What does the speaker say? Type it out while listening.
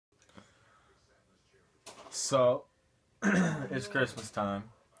So, it's Christmas time,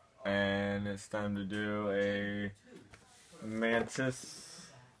 and it's time to do a Mantis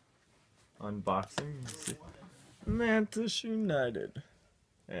unboxing. Let's see. Mantis United.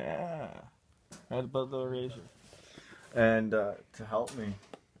 Yeah. Right above the eraser. And to help me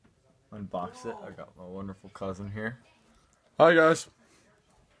unbox it, I got my wonderful cousin here. Hi, guys.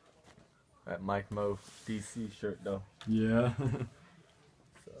 That Mike Mo DC shirt, though. Yeah.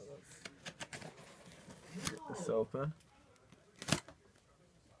 So, let's get this open.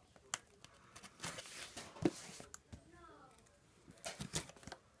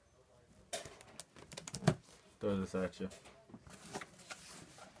 Throw this at you.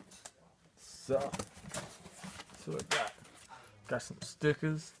 So I got some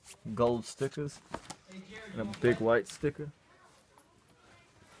stickers, gold stickers, and a big white sticker.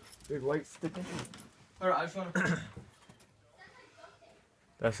 Big white sticker. Alright, I just want to.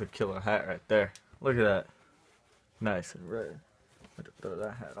 That's a killer hat right there. Look at that. Nice and red. I had to throw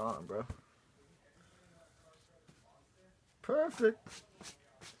that hat on, bro. Perfect.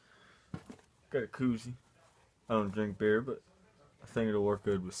 Got a koozie. I don't drink beer, but I think it'll work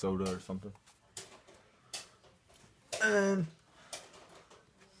good with soda or something. And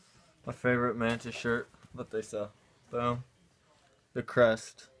my favorite Mantis shirt that they sell. Boom. The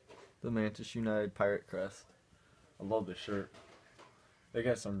crest. The Mantis United pirate crest. I love this shirt. They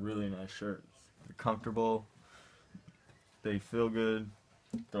got some really nice shirts. They're comfortable. They feel good.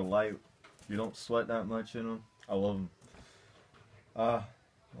 They're light. You don't sweat that much in them. I love them.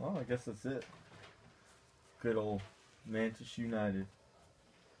 Well, I guess that's it. Good old Mantis United.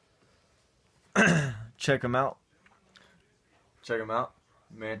 Check them out. Check them out.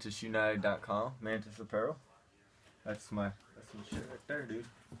 MantisUnited.com. Mantis Apparel. That's my shit right there, dude.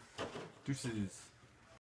 Deuces.